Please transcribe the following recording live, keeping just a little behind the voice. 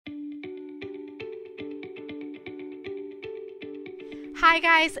Hi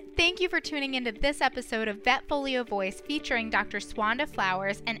guys, thank you for tuning into this episode of Vetfolio Voice featuring Dr. Swanda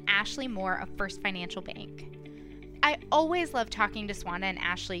Flowers and Ashley Moore of First Financial Bank. I always love talking to Swanda and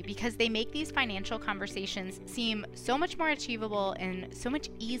Ashley because they make these financial conversations seem so much more achievable and so much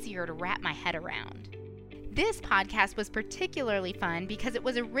easier to wrap my head around. This podcast was particularly fun because it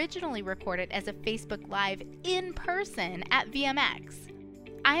was originally recorded as a Facebook Live in person at VMX.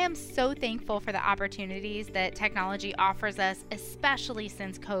 I am so thankful for the opportunities that technology offers us, especially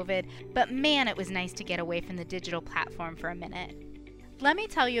since COVID, but man, it was nice to get away from the digital platform for a minute. Let me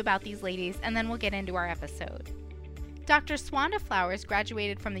tell you about these ladies and then we'll get into our episode. Dr. Swanda Flowers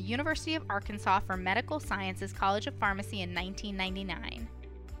graduated from the University of Arkansas for Medical Sciences College of Pharmacy in 1999.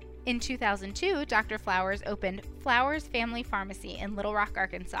 In 2002, Dr. Flowers opened Flowers Family Pharmacy in Little Rock,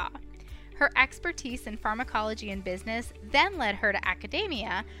 Arkansas. Her expertise in pharmacology and business then led her to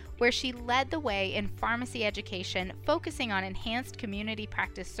academia, where she led the way in pharmacy education, focusing on enhanced community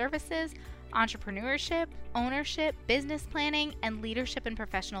practice services, entrepreneurship, ownership, business planning, and leadership and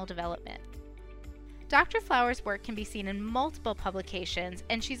professional development. Dr. Flowers' work can be seen in multiple publications,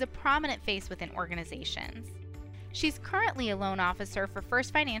 and she's a prominent face within organizations. She's currently a loan officer for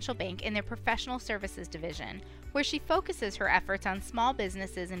First Financial Bank in their Professional Services Division, where she focuses her efforts on small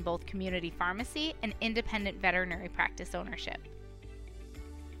businesses in both community pharmacy and independent veterinary practice ownership.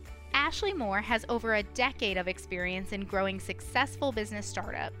 Ashley Moore has over a decade of experience in growing successful business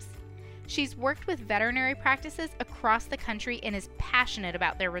startups. She's worked with veterinary practices across the country and is passionate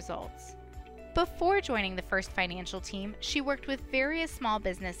about their results. Before joining the First Financial team, she worked with various small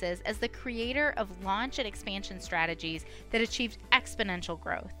businesses as the creator of launch and expansion strategies that achieved exponential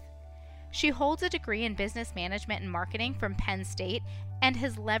growth. She holds a degree in business management and marketing from Penn State and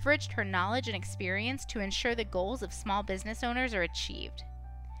has leveraged her knowledge and experience to ensure the goals of small business owners are achieved.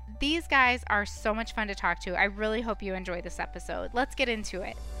 These guys are so much fun to talk to. I really hope you enjoy this episode. Let's get into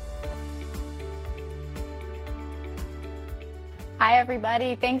it. Hi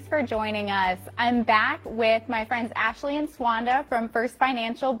everybody, thanks for joining us. I'm back with my friends Ashley and Swanda from First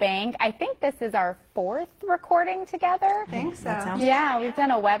Financial Bank. I think this is our fourth recording together. I think so. Yeah, we've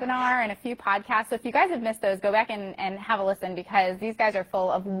done a webinar and a few podcasts. So if you guys have missed those, go back and have a listen because these guys are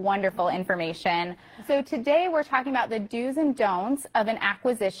full of wonderful information. So today we're talking about the do's and don'ts of an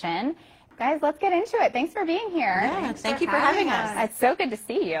acquisition. Guys, let's get into it. Thanks for being here. Yeah, thank you for having us. It's so good to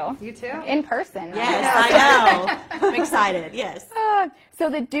see you. You too. In person. Yes, I know. I'm excited, yes. So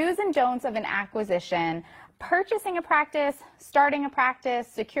the do's and don'ts of an acquisition: purchasing a practice, starting a practice,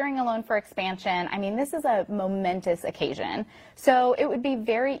 securing a loan for expansion. I mean, this is a momentous occasion. So it would be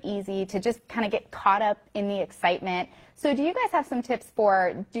very easy to just kind of get caught up in the excitement. So do you guys have some tips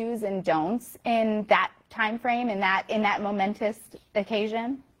for do's and don'ts in that time frame, in that momentous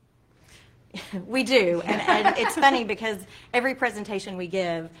occasion? We do, and it's funny because every presentation we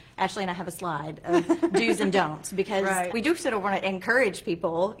give, Ashley and I have a slide of do's and don'ts because we do sort of want to encourage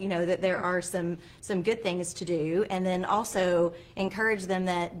people, that there are some good things to do, and then also encourage them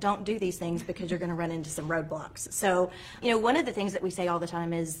that don't do these things because you're going to run into some roadblocks. So, one of the things that we say all the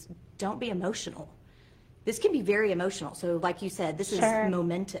time is don't be emotional. This can be very emotional. So like you said, this is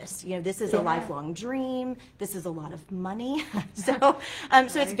momentous. This is a lifelong dream. This is a lot of money. So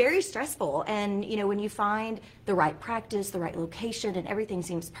it's very stressful. And, when you find the right practice, the right location, and everything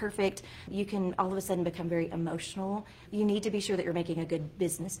seems perfect, you can all of a sudden become very emotional. You need to be sure that you're making a good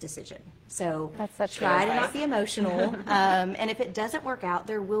business decision. So try to not be emotional. And if it doesn't work out,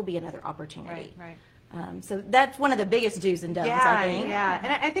 there will be another opportunity. Right. So that's one of the biggest do's and don'ts, I think. Yeah.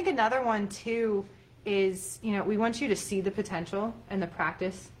 And I think another one, too, is, we want you to see the potential in the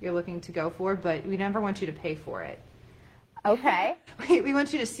practice you're looking to go for, but we never want you to pay for it. Okay. We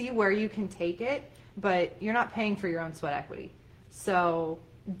want you to see where you can take it, but you're not paying for your own sweat equity. So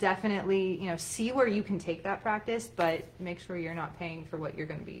definitely, see where you can take that practice, but make sure you're not paying for where you're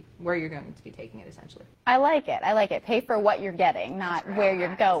going to be taking it, essentially. I like it. Pay for what you're getting, not where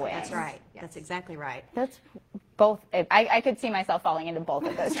you're going. That's right. Yes. That's exactly right. That's both. I could see myself falling into both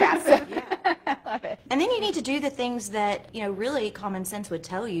of those traps. I love it. And then you need to do the things that, really common sense would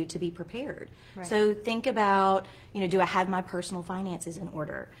tell you to be prepared. Right. So think about, do I have my personal finances in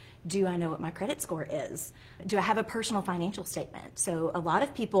order? Do I know what my credit score is? Do I have a personal financial statement? So a lot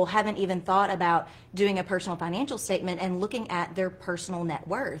of people haven't even thought about doing a personal financial statement and looking at their personal net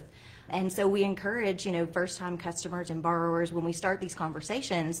worth. And so we encourage, first-time customers and borrowers, when we start these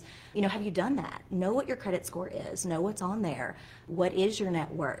conversations, have you done that? Know what your credit score is. Know what's on there. What is your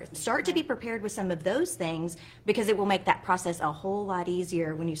net worth? Start to be prepared with some of those things because it will make that process a whole lot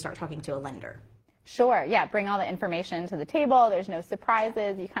easier when you start talking to a lender. Sure, yeah, bring all the information to the table. There's no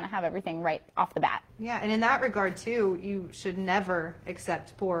surprises. You kind of have everything right off the bat. Yeah, and in that regard too, you should never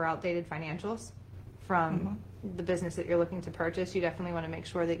accept poor or outdated financials from the business that you're looking to purchase. You definitely want to make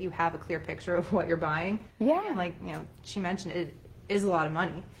sure that you have a clear picture of what you're buying. Yeah. Like, she mentioned, it is a lot of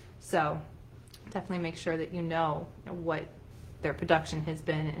money. So definitely make sure that you know what their production has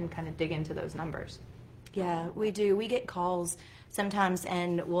been and kind of dig into those numbers. Yeah, we do. We get calls sometimes,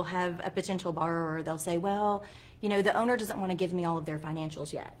 and we'll have a potential borrower. They'll say, well, the owner doesn't want to give me all of their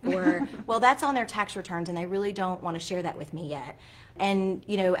financials yet. Or, well, that's on their tax returns, and they really don't want to share that with me yet. And,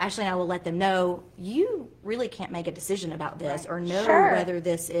 Ashley and I will let them know, you really can't make a decision about this or know whether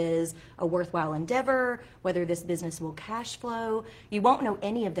this is a worthwhile endeavor, whether this business will cash flow. You won't know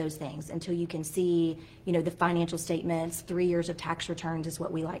any of those things until you can see, the financial statements. 3 years of tax returns is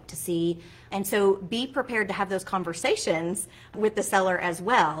what we like to see. And so be prepared to have those conversations with the seller as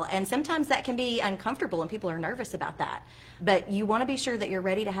well. And sometimes that can be uncomfortable and people are nervous about that. But you want to be sure that you're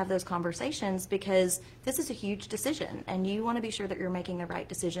ready to have those conversations, because this is a huge decision, and you want to be sure that you're making the right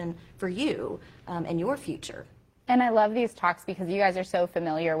decision for you and your future. And I love these talks because you guys are so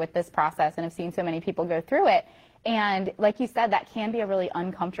familiar with this process and have seen so many people go through it. And like you said, that can be a really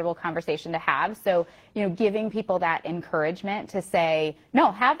uncomfortable conversation to have. So, giving people that encouragement to say,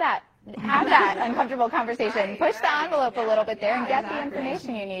 no, have that uncomfortable conversation, push the envelope a little bit there and get the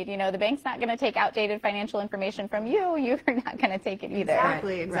information you need. The bank's not going to take outdated financial information from you. You're not going to take it either.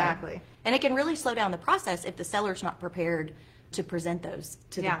 Exactly. Right. And it can really slow down the process if the seller's not prepared to present those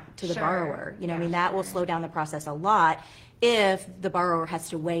to the borrower. That will slow down the process a lot if the borrower has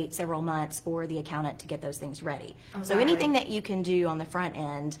to wait several months for the accountant to get those things ready. So anything that you can do on the front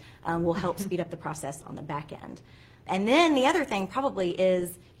end will help speed up the process on the back end. And then the other thing probably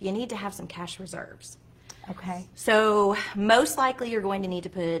is you need to have some cash reserves. Okay. So most likely you're going to need to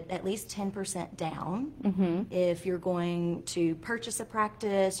put at least 10% down if you're going to purchase a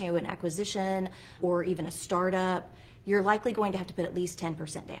practice, an acquisition, or even a startup. You're likely going to have to put at least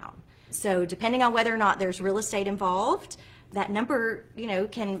 10% down. So depending on whether or not there's real estate involved, that number,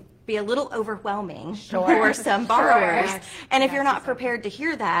 can be a little overwhelming for some borrowers. And if you're not prepared to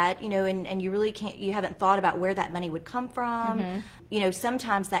hear that, and you really you haven't thought about where that money would come from,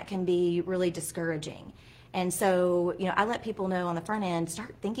 sometimes that can be really discouraging. And so, I let people know on the front end,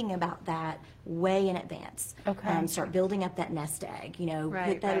 start thinking about that way in advance. Okay. Start building up that nest egg,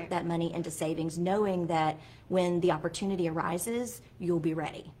 put that money into savings, knowing that when the opportunity arises, you'll be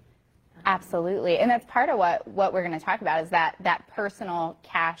ready. Absolutely. And that's part of what we're going to talk about is that personal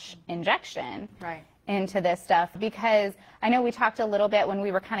cash injection into this stuff. Because I know we talked a little bit when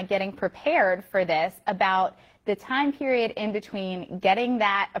we were kind of getting prepared for this about the time period in between getting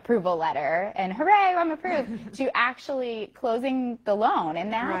that approval letter and hooray, I'm approved, to actually closing the loan.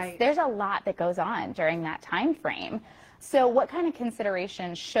 And there's a lot that goes on during that time frame. So what kind of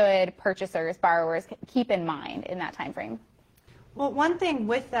considerations should purchasers, borrowers keep in mind in that time frame? Well, one thing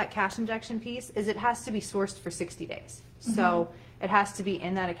with that cash injection piece is it has to be sourced for 60 days. So it has to be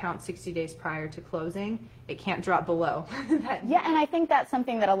in that account 60 days prior to closing. It can't drop below. Yeah, and I think that's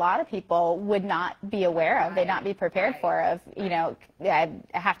something that a lot of people would not be aware of. They'd not be prepared for. I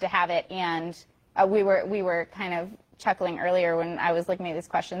have to have it, and we were kind of chuckling earlier when I was looking at these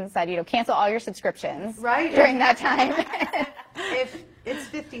questions. Said, cancel all your subscriptions during that time. If it's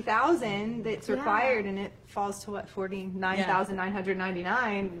 $50,000 that's required and it falls to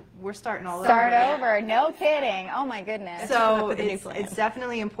 $49,999, we're starting all over. Start over, no kidding. Oh my goodness. So it's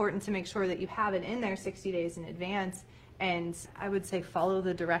definitely important to make sure that you have it in there 60 days in advance. And I would say follow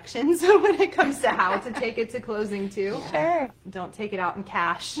the directions when it comes to how to take it to closing too. Sure. Don't take it out in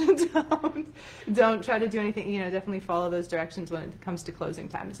cash. Don't try to do anything. Definitely follow those directions when it comes to closing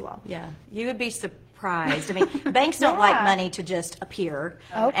time as well. Yeah, you would be surprised. I mean, banks don't like money to just appear,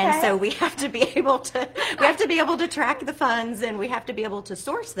 and so we have to be able to track the funds, and we have to be able to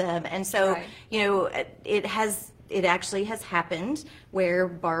source them. And so it actually has happened where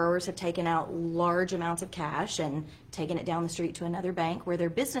borrowers have taken out large amounts of cash and taken it down the street to another bank where their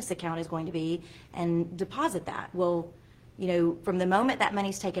business account is going to be and deposit that. Well, from the moment that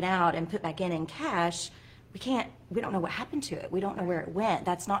money's taken out and put back in cash, we don't know what happened to it. We don't know where it went.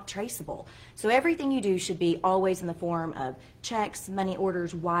 That's not traceable. So everything you do should be always in the form of checks, money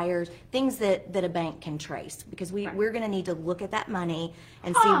orders, wires, things that a bank can trace, because we're going to need to look at that money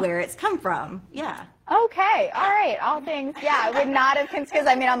and see where it's come from. Yeah. Okay, all right, all things, I would not have, because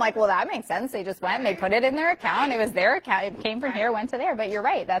I'm like, well, that makes sense. They just went and they put it in their account. It was their account. It came from here, went to there. But you're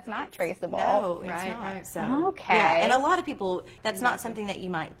right, that's not traceable. No, it's not. So, okay. Yeah, and a lot of people, that's not something that you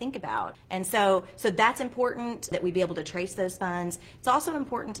might think about. And so that's important, that that we be able to trace those funds. It's also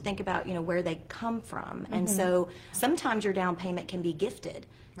important to think about, where they come from. And so sometimes your down payment can be gifted.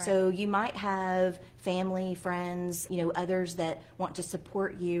 Right. So you might have family, friends, others that want to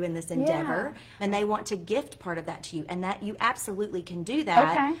support you in this endeavor, and they want to gift part of that to you, and that you absolutely can do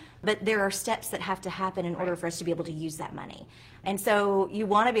that. Okay. But there are steps that have to happen in order for us to be able to use that money. And so you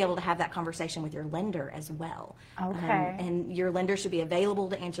want to be able to have that conversation with your lender as well. Okay. And your lender should be available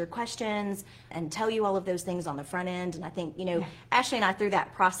to answer questions and tell you all of those things on the front end. And I think, Ashley and I, through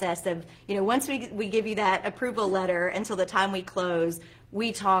that process of, once we give you that approval letter until the time we close,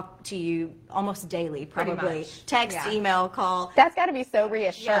 we talk to you almost daily, probably. Text, email, call. That's got to be so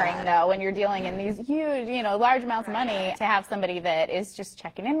reassuring, though, when you're dealing in these huge, large amounts of money, to have somebody that is just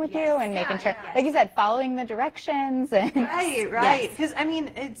checking in with you and making sure, like you said, following the directions. And Right. Because,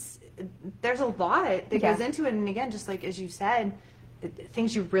 there's a lot that goes into it. And again, just like as you said,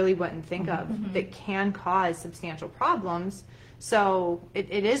 things you really wouldn't think of that can cause substantial problems. So it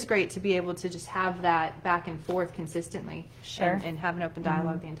is great to be able to just have that back and forth consistently, and have an open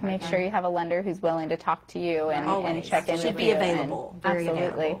dialogue the entire time. Make sure you have a lender who's willing to talk to you and check in with you. Should be available. Very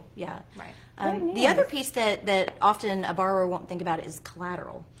absolutely. Available. Yeah. Right. The other piece that often a borrower won't think about is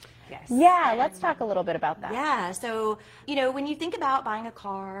collateral. Yes. Yeah, let's talk a little bit about that. Yeah, so, when you think about buying a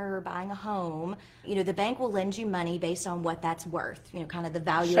car or buying a home, the bank will lend you money based on what that's worth, kind of the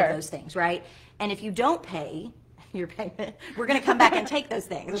value of those things, right? And if you don't pay your payment, we're going to come back and take those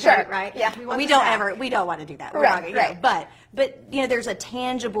things, right? Yeah. We don't want to do that. Right. But there's a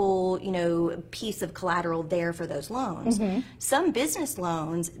tangible, piece of collateral there for those loans. Some business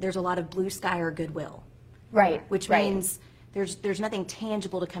loans, there's a lot of blue sky or goodwill. Right. Which means there's nothing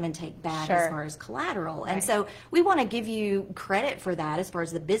tangible to come and take back as far as collateral. And so we want to give you credit for that as far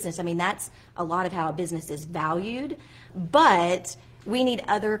as the business. That's a lot of how a business is valued, but we need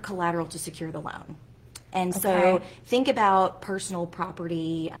other collateral to secure the loan. And so think about personal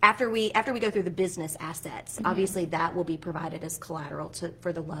property. After we go through the business assets, obviously that will be provided as collateral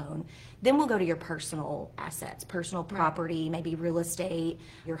for the loan. Then we'll go to your personal assets, personal property, maybe real estate,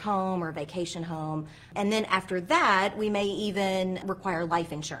 your home or vacation home. And then after that, we may even require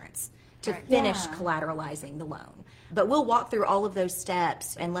life insurance to finish collateralizing the loan. But we'll walk through all of those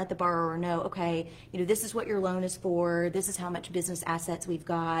steps and let the borrower know, okay, this is what your loan is for, this is how much business assets we've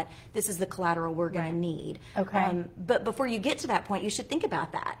got, this is the collateral we're going to need. Okay. But before you get to that point, you should think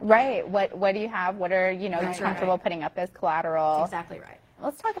about that. Right. What do you have? What are you comfortable putting up as collateral? That's exactly right.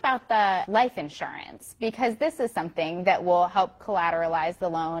 Let's talk about the life insurance, because this is something that will help collateralize the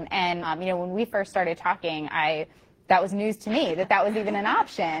loan. And when we first started talking, that was news to me that was even an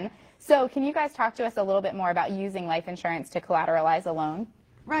option. So can you guys talk to us a little bit more about using life insurance to collateralize a loan?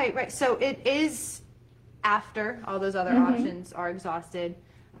 Right. So it is after all those other options are exhausted,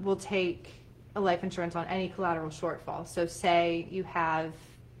 we'll take a life insurance on any collateral shortfall. So say you have,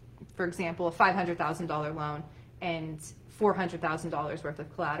 for example, a $500,000 loan and $400,000 worth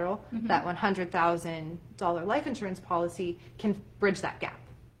of collateral. That $100,000 life insurance policy can bridge that gap.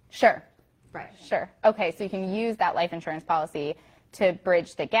 Sure. Right. Sure. Okay, so you can use that life insurance policy to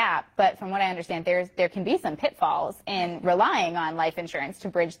bridge the gap, but from what I understand, there can be some pitfalls in relying on life insurance to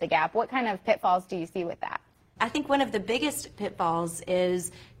bridge the gap. What kind of pitfalls do you see with that? I think one of the biggest pitfalls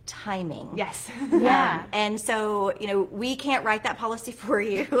is timing. Yes. Yeah. And so, we can't write that policy for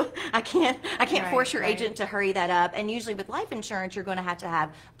you. I can't force your agent to hurry that up. And usually with life insurance, you're going to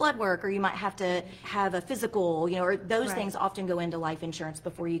have blood work, or you might have to have a physical, or those things often go into life insurance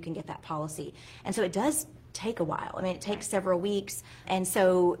before you can get that policy. And so it does take a while. It takes several weeks, and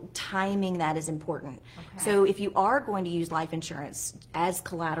so timing that is important. So if you are going to use life insurance as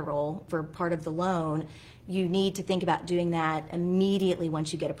collateral for part of the loan, you need to think about doing that immediately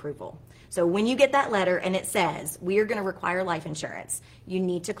once you get approval. So when you get that letter and it says, we are going to require life insurance, you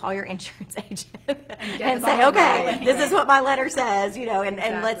need to call your insurance agent and say, okay, this is what my letter says,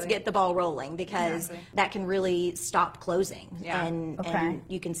 and let's get the ball rolling, because that can really stop closing. And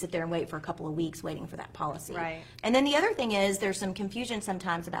you can sit there and wait for a couple of weeks waiting for that policy. Right. And then the other thing is there's some confusion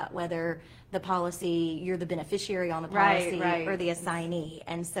sometimes about whether the policy, you're the beneficiary on the policy or the assignee.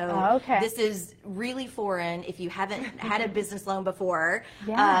 And so this is really foreign if you haven't had a business loan before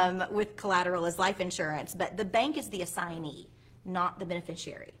with collateral as life insurance, but the bank is the assignee, not the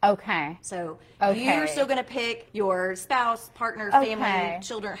beneficiary. Okay. So you're still going to pick your spouse, partner, family,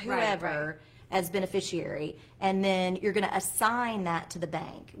 children, whoever as beneficiary, and then you're going to assign that to the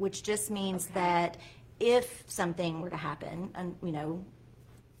bank, which just means that if something were to happen, and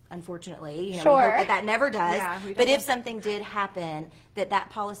unfortunately, we hope that never does. But if something did happen, that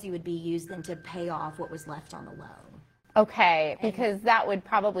policy would be used then to pay off what was left on the loan. Okay, because that would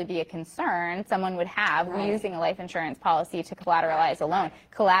probably be a concern someone would have using a life insurance policy to collateralize a loan.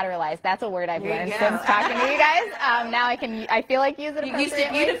 Collateralize, that's a word I've learned since talking to you guys. Now I feel like use it appropriately. You used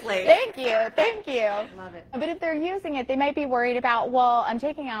it beautifully. Thank you. Love it. But if they're using it, they might be worried about, well, I'm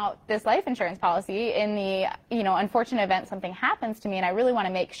taking out this life insurance policy in the, unfortunate event something happens to me, and I really want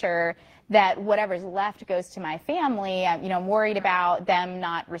to make sure that whatever's left goes to my family. I'm worried about them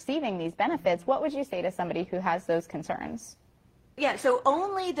not receiving these benefits. What would you say to somebody who has those concerns? Yeah, so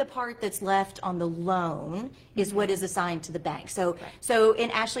only the part that's left on the loan is what is assigned to the bank. So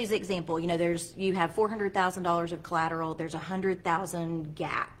in Ashley's example, you have $400,000 of collateral, there's $100,000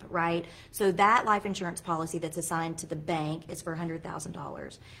 gap, right? So that life insurance policy that's assigned to the bank is for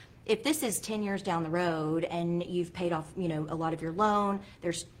 $100,000. If this is 10 years down the road and you've paid off, a lot of your loan,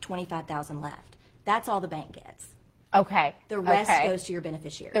 there's $25,000 left. That's all the bank gets. Okay. The rest goes to your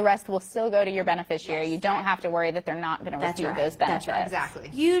beneficiary. The rest will still go to your beneficiary. You don't have to worry that they're not going to receive those benefits. That's right. Exactly.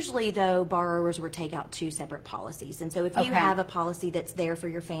 Usually, though, borrowers will take out 2 separate policies. And so if you have a policy that's there for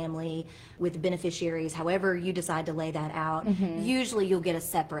your family with beneficiaries, however you decide to lay that out, usually you'll get a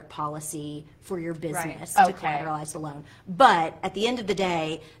separate policy for your business to collateralize the loan. But at the end of the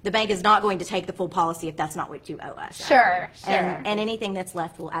day, the bank is not going to take the full policy if that's not what you owe us. Sure. And anything that's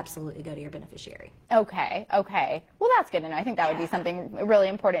left will absolutely go to your beneficiary. Okay. Well, that's good to know. I think that would be something really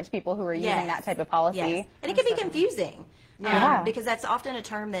important to people who are using that type of policy. Yes. And it can be confusing. Because that's often a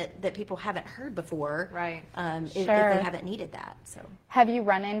term that people haven't heard before. Right. If they haven't needed that. So. Have you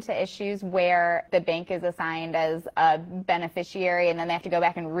run into issues where the bank is assigned as a beneficiary and then they have to go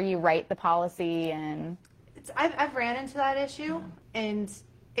back and rewrite the policy? And I've ran into that issue, and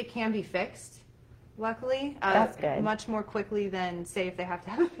it can be fixed. Luckily, that's good. Much more quickly than, say, if they have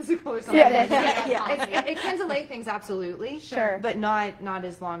to have a physical or something. It can delay things, absolutely. Sure. But not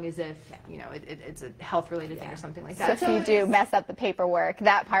as long as if it's a health-related thing or something like that. So if you do mess up the paperwork,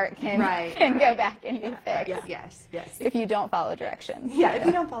 that part can go back and be fixed. Yes. If you don't follow directions. Yeah, if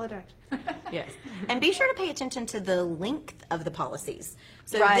you don't follow directions. Yes. And be sure to pay attention to the length of the policies.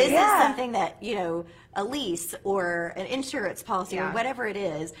 So this is something that, a lease or an insurance policy or whatever it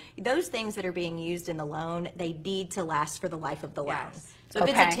is, those things that are being used in the loan, they need to last for the life of the loan. So if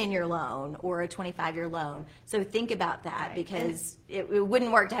it's a 10-year loan or a 25-year loan, so think about that because it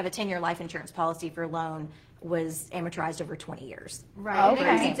wouldn't work to have a 10-year life insurance policy if your loan was amortized over 20 years. Right. Okay.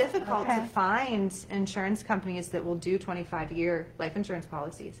 And it can be difficult to find insurance companies that will do 25-year life insurance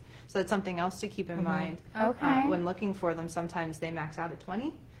policies. So that's something else to keep in mind. When looking for them, sometimes they max out at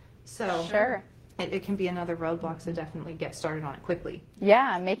 20. So it can be another roadblock, so definitely get started on it quickly.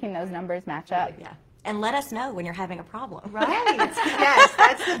 Yeah, making those numbers match up. Yeah. And let us know when you're having a problem. Right. Yes,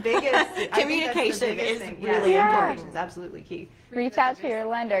 that's the biggest. Communication is really important. It's absolutely key. Reach out to your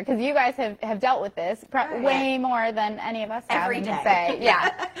lender because you guys have dealt with this way more than any of us have. Every day. Say,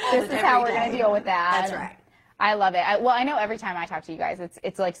 this is how we're going to deal with that. That's right. I love it. I know every time I talk to you guys,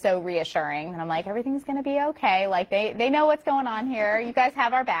 it's like so reassuring. And I'm like, everything's going to be okay. Like they know what's going on here. You guys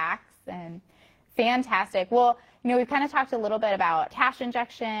have our backs. And fantastic. Well, we've kind of talked a little bit about cash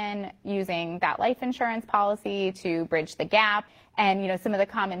injection, using that life insurance policy to bridge the gap, and, some of the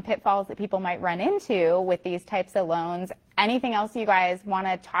common pitfalls that people might run into with these types of loans. Anything else you guys want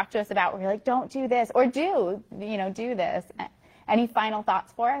to talk to us about where you're like, don't do this, or do this? Any final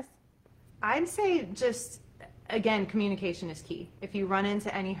thoughts for us? I'd say just, again, communication is key. If you run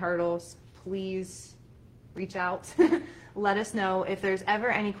into any hurdles, please reach out. Let us know if there's ever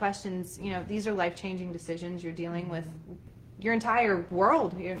any questions. These are life-changing decisions. You're dealing with your entire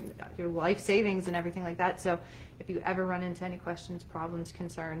world, your life savings and everything like that. So if you ever run into any questions, problems,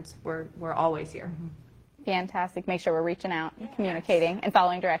 concerns, we're always here. Fantastic. Make sure we're reaching out, communicating, and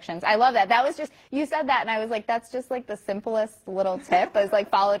following directions. I love that. That was just, you said that, and I was like, that's just like the simplest little tip is like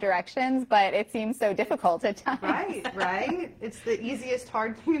follow directions, but it seems so difficult at times. Right. It's the easiest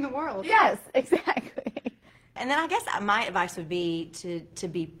hard thing in the world. Yes, exactly. And then I guess my advice would be to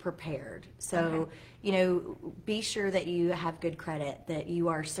be prepared. So, be sure that you have good credit, that you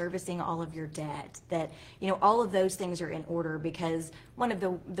are servicing all of your debt, that, all of those things are in order, because one of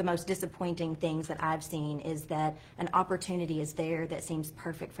the most disappointing things that I've seen is that an opportunity is there that seems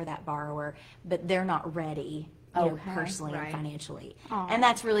perfect for that borrower, but they're not ready. Personally and financially. And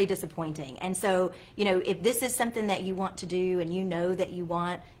that's really disappointing. And so, if this is something that you want to do and that you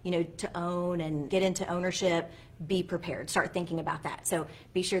want, to own and get into ownership, be prepared. Start thinking about that. So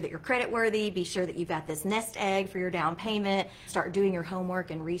be sure that you're credit worthy, be sure that you've got this nest egg for your down payment, start doing your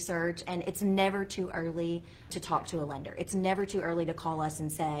homework and research, and it's never too early to talk to a lender. It's never too early to call us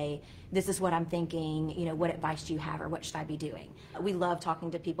and say, this is what I'm thinking, what advice do you have or what should I be doing? We love talking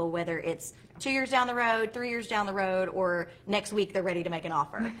to people, whether it's 2 years down the road, 3 years down the road, or next week they're ready to make an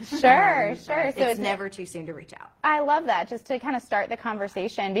offer. Sure. So it's never too soon to reach out. I love that, just to kind of start the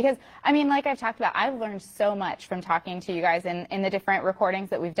conversation, because like I've talked about, I've learned so much from talking to you guys in the different recordings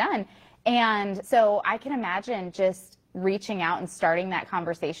that we've done. And so I can imagine just reaching out and starting that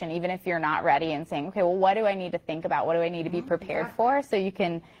conversation, even if you're not ready, and saying, okay, well, what do I need to think about? What do I need to be prepared for? So you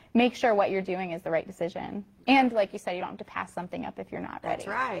can make sure what you're doing is the right decision. And like you said, you don't have to pass something up if you're not ready. That's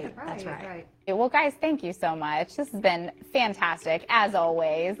right. That's right. Well, guys, thank you so much. This has been fantastic, as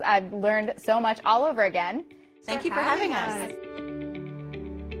always. I've learned so much all over again. Thank you for having us.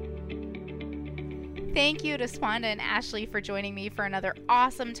 Thank you to Swanda and Ashley for joining me for another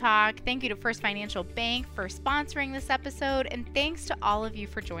awesome talk. Thank you to First Financial Bank for sponsoring this episode. And thanks to all of you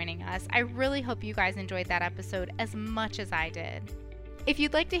for joining us. I really hope you guys enjoyed that episode as much as I did. If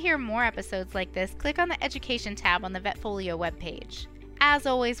you'd like to hear more episodes like this, click on the Education tab on the Vetfolio webpage. As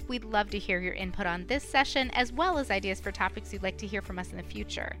always, we'd love to hear your input on this session, as well as ideas for topics you'd like to hear from us in the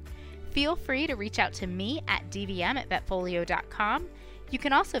future. Feel free to reach out to me at dvm@vetfolio.com. You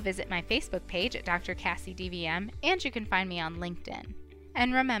can also visit my Facebook page at Dr. Cassie DVM, and you can find me on LinkedIn.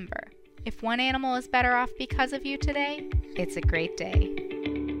 And remember, if one animal is better off because of you today, it's a great day.